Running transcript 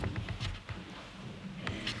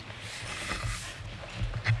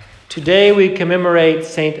Today we commemorate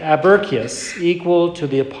Saint Abercius, equal to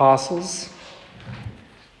the apostles,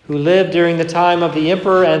 who lived during the time of the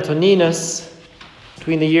Emperor Antoninus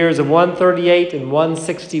between the years of 138 and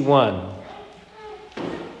 161.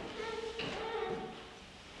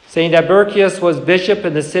 Saint Abercius was bishop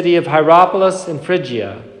in the city of Hierapolis in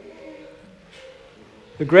Phrygia.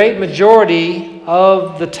 The great majority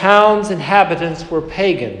of the town's inhabitants were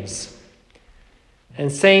pagans, and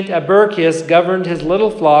Saint Abercius governed his little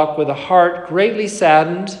flock with a heart greatly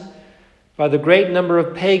saddened by the great number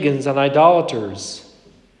of pagans and idolaters,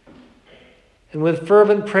 and with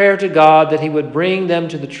fervent prayer to God that he would bring them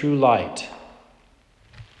to the true light.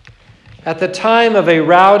 At the time of a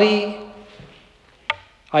rowdy,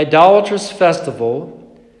 idolatrous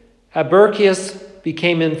festival, Abercius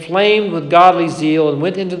became inflamed with godly zeal and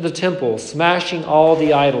went into the temple, smashing all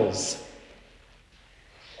the idols.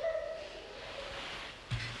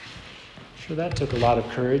 Sure, that took a lot of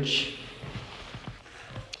courage.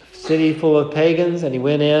 A city full of pagans, and he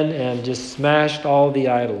went in and just smashed all the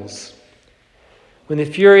idols. When the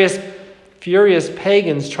furious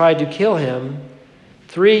pagans tried to kill him,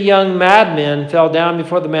 3 young madmen fell down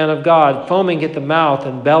before the man of God, foaming at the mouth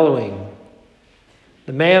and bellowing.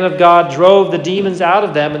 The man of God drove the demons out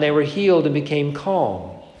of them, and they were healed and became calm.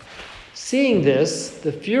 Seeing this,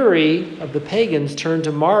 the fury of the pagans turned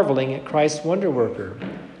to marveling at Christ's wonder worker,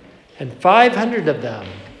 and 500 of them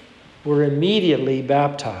were immediately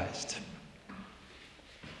baptized.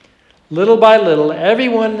 Little by little,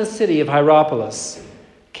 everyone in the city of Hierapolis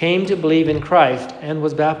came to believe in Christ and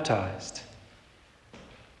was baptized.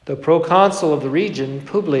 The proconsul of the region,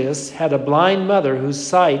 Publius, had a blind mother whose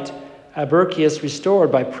sight Abercius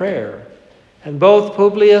restored by prayer, and both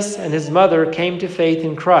Publius and his mother came to faith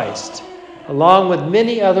in Christ, along with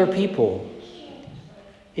many other people.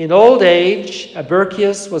 In old age,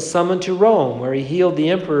 Abercius was summoned to Rome, where he healed the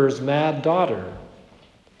emperor's mad daughter.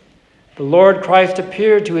 The Lord Christ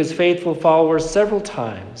appeared to his faithful followers several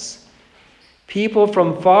times. People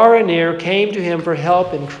from far and near came to him for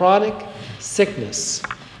help in chronic sickness.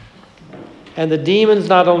 And the demons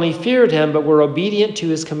not only feared him, but were obedient to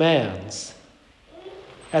his commands.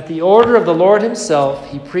 At the order of the Lord himself,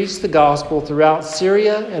 he preached the gospel throughout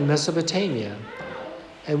Syria and Mesopotamia,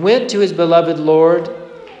 and went to his beloved Lord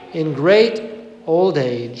in great old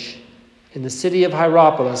age in the city of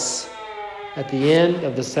Hierapolis at the end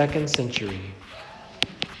of the 2nd century.